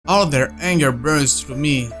All their anger burns through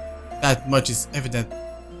me, that much is evident,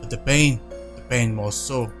 but the pain more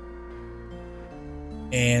so.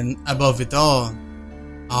 And above it all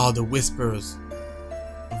the whispers,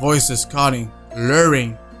 voices calling,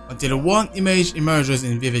 luring, until one image emerges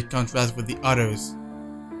in vivid contrast with the others.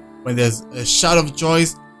 When there's a shout of joy,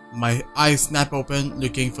 my eyes snap open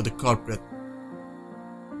looking for the culprit.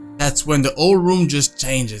 That's when the whole room just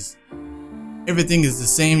changes. Everything is the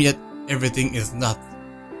same, yet everything is not.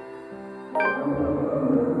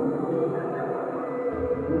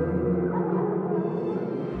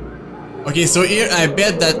 Okay, so here I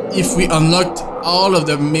bet that if we unlocked all of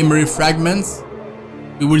the memory fragments,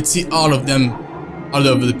 we would see all of them, all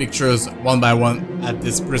of the pictures one by one at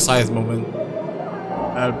this precise moment.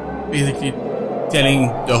 Basically telling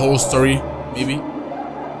the whole story, maybe.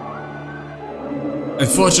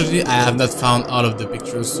 Unfortunately, I have not found all of the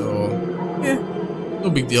pictures, so yeah, no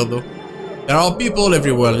big deal though. There are people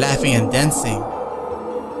everywhere laughing and dancing.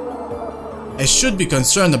 I should be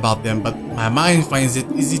concerned about them, but my mind finds it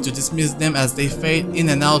easy to dismiss them as they fade in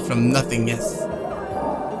and out from nothingness.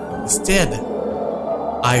 Instead,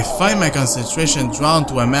 I find my concentration drawn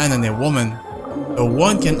to a man and a woman, though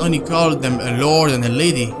one can only call them a lord and a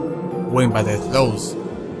lady, going by their clothes.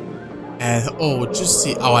 And oh, just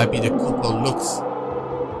see how happy the couple looks.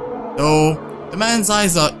 Though the man's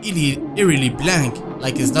eyes are eerily blank,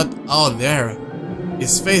 like he's not out there.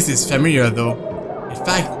 His face is familiar though. In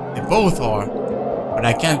fact, they both are, but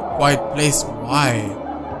I can't quite place why.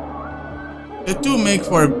 The two make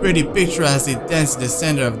for a pretty picture as they dance in the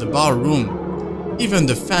center of the ballroom. Even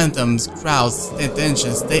the phantoms, crowds,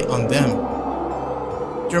 attention stay on them.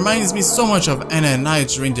 It reminds me so much of Anna and I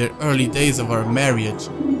during the early days of our marriage.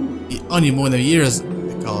 The honeymoon years,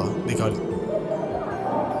 they call it.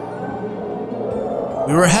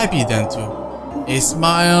 We were happy then too. He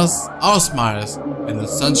smiles, our smiles, and the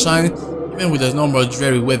sunshine, even with the normal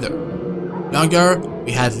dreary weather. Younger,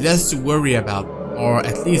 we had less to worry about, or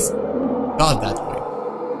at least thought that way.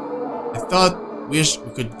 I wish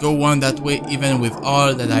we could go on that way even with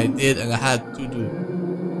all that I did and I had to do.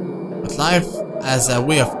 But life has a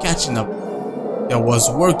way of catching up. There was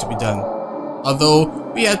work to be done.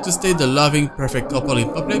 Although we had to stay the loving, perfect couple in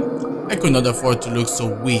public, I could not afford to look so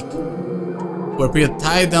weak. To appear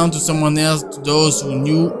tied down to someone else, to those who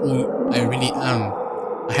knew who I really am.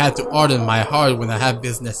 I had to harden my heart when I had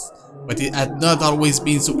business, but it had not always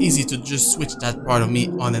been so easy to just switch that part of me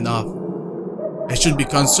on and off. I should be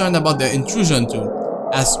concerned about the intrusion too,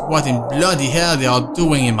 as what in bloody hell they are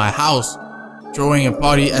doing in my house, throwing a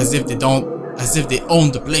party as if they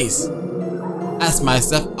own the place. Ask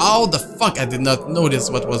myself how the fuck I did not notice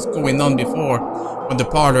what was going on before, when the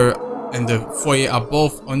parlor and the foyer are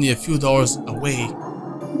both only a few doors away.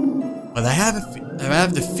 But I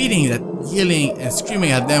have the feeling that yelling and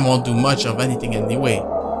screaming at them won't do much of anything anyway.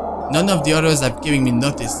 None of the others have given me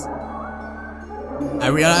notice. I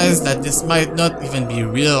realize that this might not even be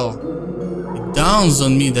real. It dawns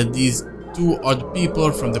on me that these two are the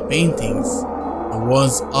people from the paintings, the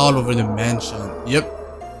ones all over the mansion. Yep,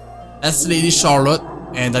 that's Lady Charlotte,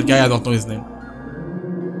 and that guy I don't know his name.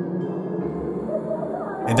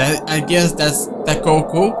 And I guess that's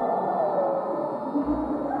Takoko,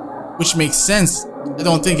 which makes sense. I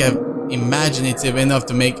don't think I'm imaginative enough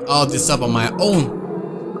to make all this up on my own.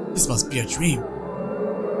 This must be a dream.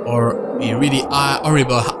 Or a really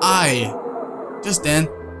horrible eye. Just then,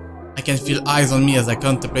 I can feel eyes on me as I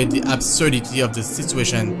contemplate the absurdity of the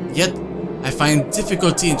situation. Yet, I find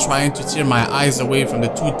difficulty in trying to tear my eyes away from the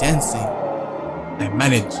two dancing. I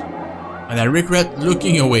manage, and I regret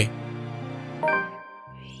looking away.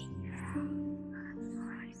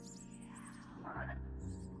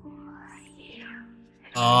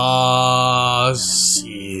 Oh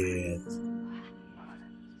shit.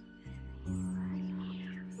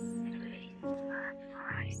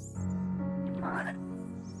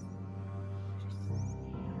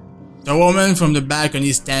 The woman from the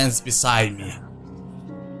balcony stands beside me.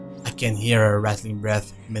 I can hear her rattling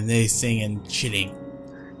breath, menacing and chilling.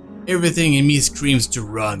 Everything in me screams to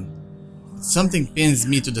run. Something pins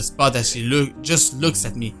me to the spot as she just looks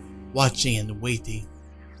at me, watching and waiting.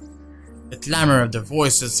 The clamor of the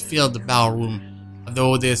voices filled the ballroom.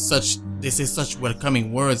 Although they say such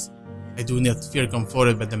welcoming words, I do not feel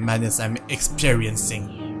comforted by the madness I'm experiencing.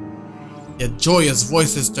 Their joyous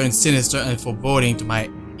voices turn sinister and foreboding to my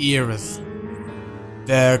ears.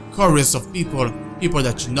 The chorus of people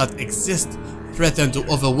that should not exist, threaten to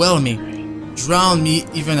overwhelm me, drown me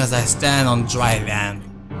even as I stand on dry land.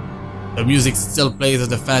 The music still plays as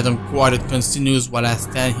the phantom quartet continues while I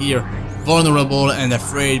stand here, vulnerable and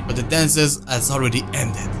afraid, but the dances has already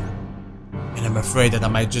ended. and I'm afraid that I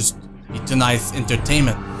might just be tonight's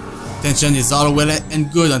entertainment. Tension is all well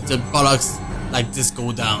and good until bollocks like this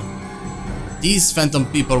go down. These phantom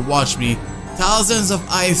people watch me, thousands of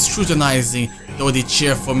eyes scrutinizing, though they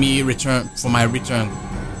cheer for my return.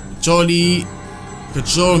 Cajole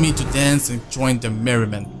me to dance and join the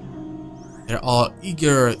merriment. They're all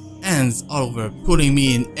eager, hands all over, pulling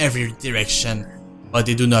me in every direction, but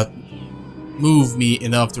they do not move me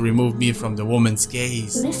enough to remove me from the woman's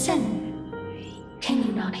gaze. Listen, can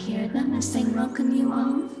you not hear them as they welcome you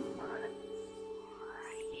home?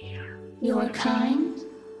 Your kind,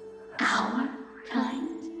 our kind.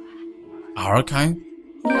 Our kind?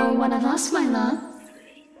 You're one of us, my love.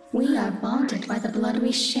 We are bonded by the blood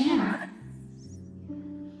we share.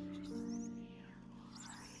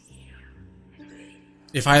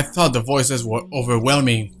 If I thought the voices were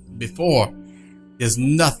overwhelming before, there's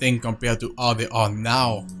nothing compared to how they are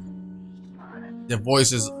now. The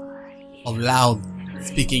voices are loud,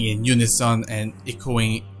 speaking in unison and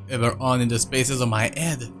echoing ever on in the spaces of my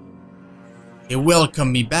head. They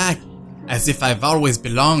welcome me back, as if I've always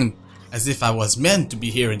belonged, as if I was meant to be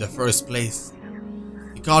here in the first place.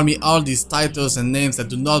 They call me all these titles and names that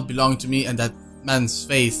do not belong to me, and that man's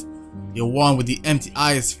face, the one with the empty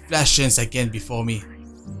eyes, flashes again before me.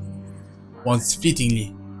 Once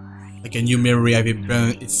fleetingly, like a new memory of it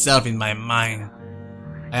burned itself in my mind.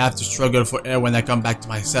 I have to struggle for air when I come back to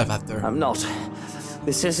myself after. I'm not.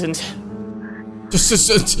 This isn't.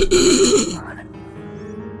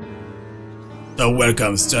 The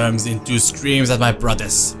welcome turns into screams at my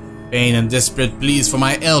brothers, pain and desperate pleas for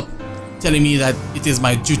my help, telling me that it is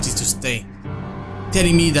my duty to stay,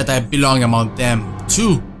 telling me that I belong among them,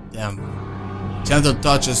 to them. Gentle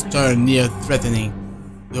touches turn near threatening,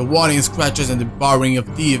 the warning scratches and the barring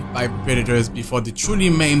of teeth by predators before they truly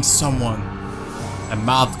maim someone. My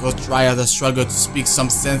mouth goes dry as I struggle to speak some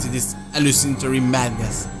sense in this hallucinatory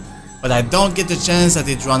madness, but I don't get the chance that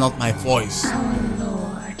they drown out my voice. Our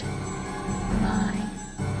Lord, my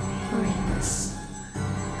Prince.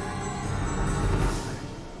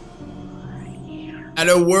 At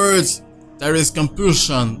the words, there is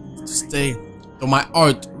compulsion to stay, though my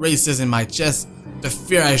heart races in my chest. The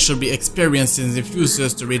fear I should be experiencing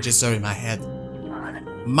refuses to register in my head.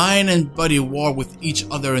 Mind and body war with each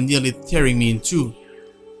other, nearly tearing me in two.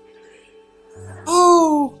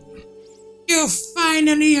 Oh, you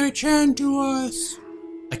finally returned to us.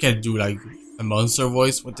 I can't do like a monster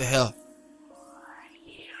voice, what the hell?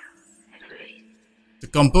 The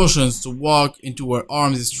compulsions to walk into her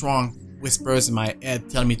arms is strong. Whispers in my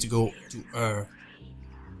head tell me to go to her.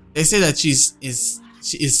 They say that she is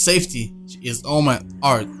safety. She is all my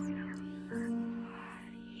heart.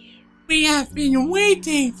 We have been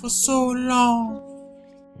waiting for so long.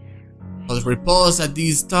 But repulsed at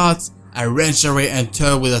these thoughts, I wrench away and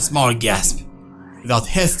turn with a small gasp. Without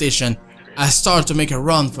hesitation, I start to make a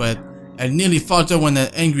run for it. I nearly falter when an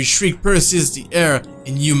angry shriek pierces the air,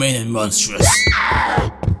 inhumane and monstrous.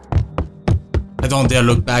 I don't dare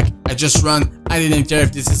look back. I just run. I didn't care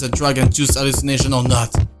if this is a drug-induced hallucination or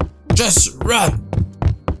not. Just run!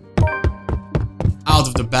 Out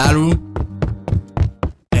of the ballroom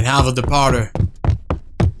and out of the parlor.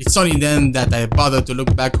 It's only then that I bother to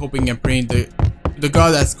look back, hoping and praying to the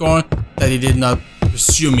God I scorn that he did not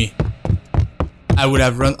pursue me. I would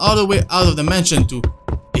have run all the way out of the mansion too,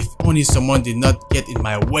 if only someone did not get in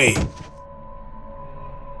my way.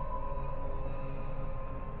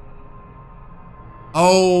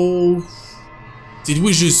 Oh, did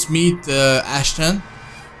we just meet Ashton?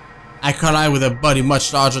 I collide with a body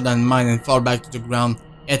much larger than mine and fall back to the ground,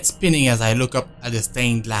 head spinning as I look up at the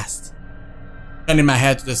stained glass. Turning my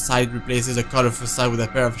head to the side replaces a colorful sight with a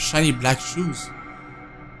pair of shiny black shoes.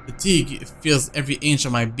 Fatigue fills every inch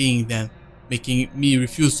of my being then, making me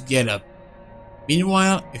refuse to get up.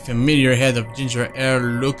 Meanwhile, a familiar head of ginger hair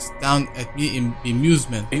looks down at me in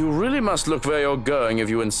bemusement. You really must look where you're going if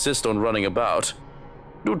you insist on running about.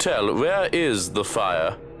 Do tell, where is the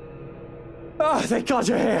fire? Oh, thank God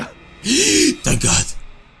you're here. Thank God.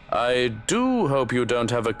 I do hope you don't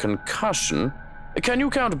have a concussion. Can you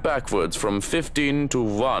count backwards from 15 to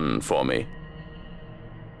 1 for me?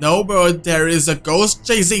 No, but there is a ghost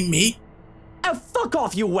chasing me. Oh, fuck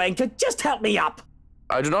off, you wanker. Just help me up.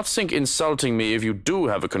 I do not think insulting me if you do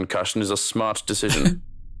have a concussion is a smart decision.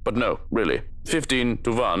 But no, really. 15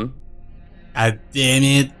 to 1. God damn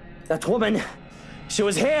it. That woman, she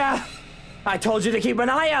was here. I told you to keep an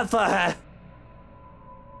eye out for her.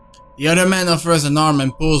 The other man offers an arm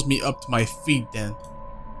and pulls me up to my feet then.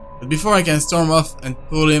 But before I can storm off and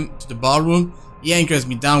pull him to the ballroom, he anchors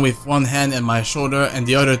me down with one hand on my shoulder and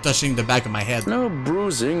the other touching the back of my head. No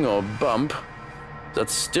bruising or bump. That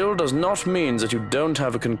still does not mean that you don't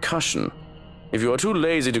have a concussion. If you are too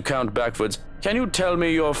lazy to count backwards, can you tell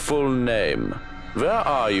me your full name? Where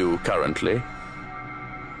are you currently?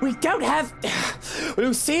 We don't have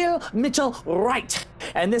Lucille Mitchell Wright,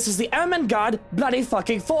 and this is the Ermengarde bloody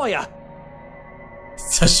fucking foyer.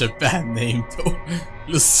 Such a bad name, though.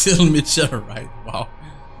 Lucille Mitchell, right? Wow.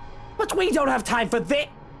 But we don't have time for this.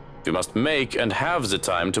 You must make and have the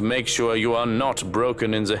time to make sure you are not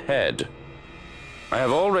broken in the head. I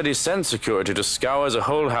have already sent security to scour the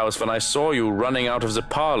whole house when I saw you running out of the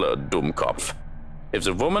parlor, Dummkopf. If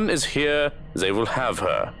the woman is here, they will have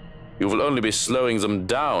her. You will only be slowing them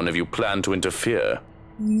down if you plan to interfere.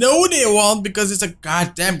 No, they won't, because it's a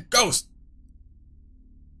goddamn ghost.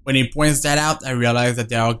 When he points that out, I realize that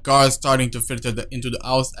there are guards starting to filter into the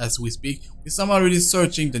house as we speak, with some already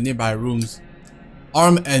searching the nearby rooms.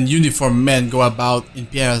 Armed and uniformed men go about in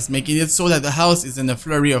pairs, making it so that the house is in a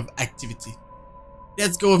flurry of activity.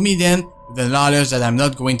 Let's go with me then, with the knowledge that I'm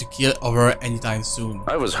not going to kill over anytime soon.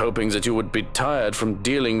 I was hoping that you would be tired from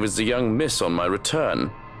dealing with the young miss on my return.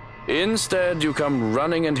 Instead, you come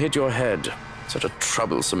running and hit your head. Such a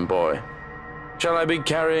troublesome boy. Shall I be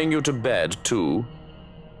carrying you to bed, too?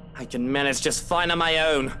 I can manage just fine on my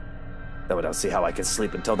own. Though I don't see how I can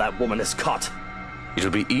sleep until that woman is caught.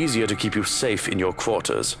 It'll be easier to keep you safe in your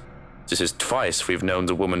quarters. This is twice we've known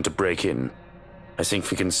the woman to break in. I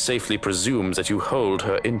think we can safely presume that you hold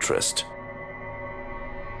her interest.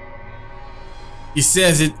 He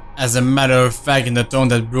says it as a matter of fact in a tone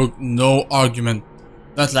that broke no argument.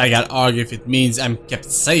 Not like I'll argue if it means I'm kept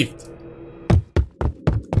safe.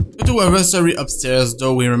 Due to a rosary upstairs,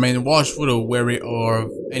 though we remain watchful or wary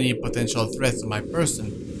of any potential threats to my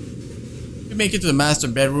person. We make it to the master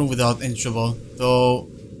bedroom without any trouble,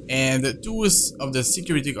 though, and the two of the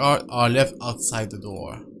security guard are left outside the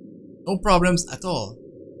door. No problems at all.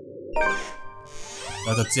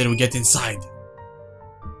 Not until we get inside.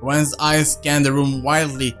 Juan's eyes scan the room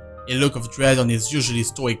wildly, a look of dread on his usually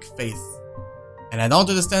stoic face. And I don't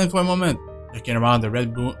understand for a moment. Looking around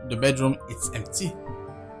the bedroom, it's empty.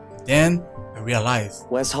 Then I realize.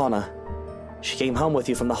 Where's Hannah? She came home with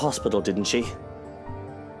you from the hospital, didn't she?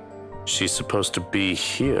 She's supposed to be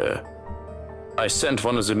here. I sent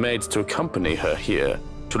one of the maids to accompany her here,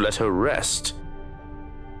 to let her rest.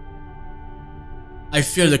 I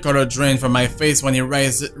feel the color drain from my face when he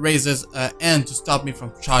raises a hand to stop me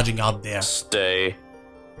from charging out there. Stay.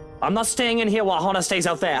 I'm not staying in here while Hannah stays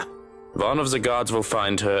out there. One of the guards will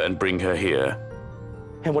find her and bring her here.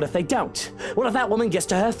 And what if they don't? What if that woman gets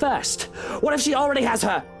to her first? What if she already has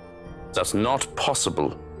her? That's not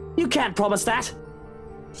possible. You can't promise that.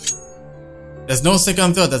 There's no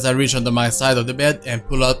second thought as I reach under my side of the bed and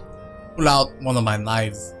pull out one of my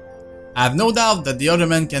knives. I have no doubt that the other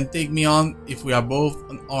man can take me on if we are both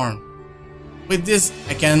unarmed. With this,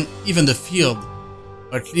 I can even the field,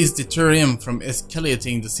 or at least deter him from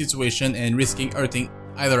escalating the situation and risking hurting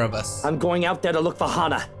either of us. I'm going out there to look for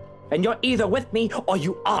Hannah, and you're either with me or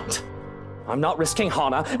you aren't. I'm not risking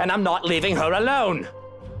Hannah, and I'm not leaving her alone.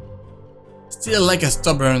 Still like a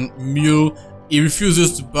stubborn mule, he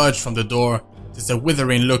refuses to budge from the door. There's a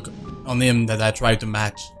withering look on him that I try to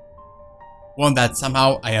match. One that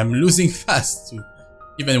somehow I am losing fast to,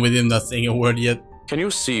 even with him not saying a word yet. Can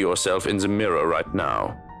you see yourself in the mirror right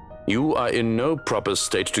now? You are in no proper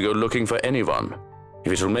state to go looking for anyone.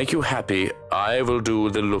 If it will make you happy, I will do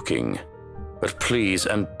the looking. But please,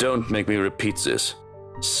 and don't make me repeat this,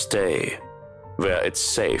 stay where it's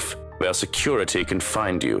safe, where security can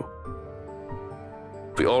find you.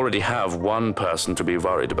 We already have one person to be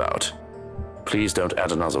worried about. Please don't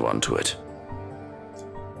add another one to it.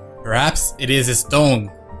 Perhaps it is his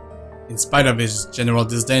tone. In spite of his general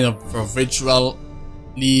disdain for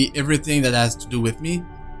virtually everything that has to do with me,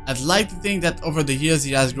 I'd like to think that over the years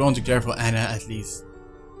he has grown to care for Anna at least.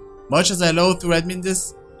 Much as I loathe to admit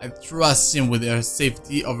this, I trust him with her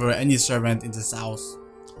safety over any servant in this house.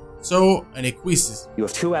 So, an acquiesces. You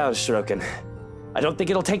have 2 hours, Shirokin. I don't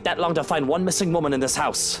think it'll take that long to find one missing woman in this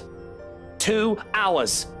house. 2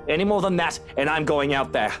 hours. Any more than that, and I'm going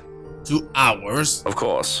out there. 2 hours? Of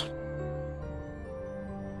course.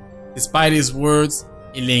 Despite his words,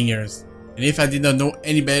 he lingers. And if I did not know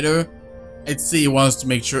any better, I'd say he wants to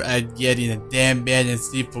make sure I'd get in a damn bed and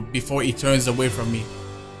sleep before he turns away from me.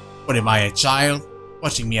 What am I, a child?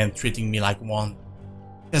 Watching me and treating me like one.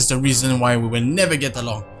 That's the reason why we will never get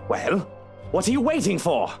along. Well, what are you waiting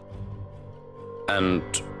for? And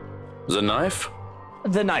the knife?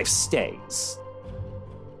 The knife stays.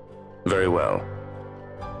 Very well.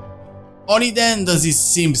 Only then does he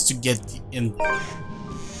seems to get the info.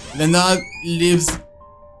 The nod leaves,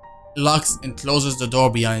 locks and closes the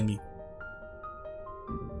door behind me.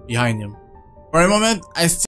 behind him. For a moment, I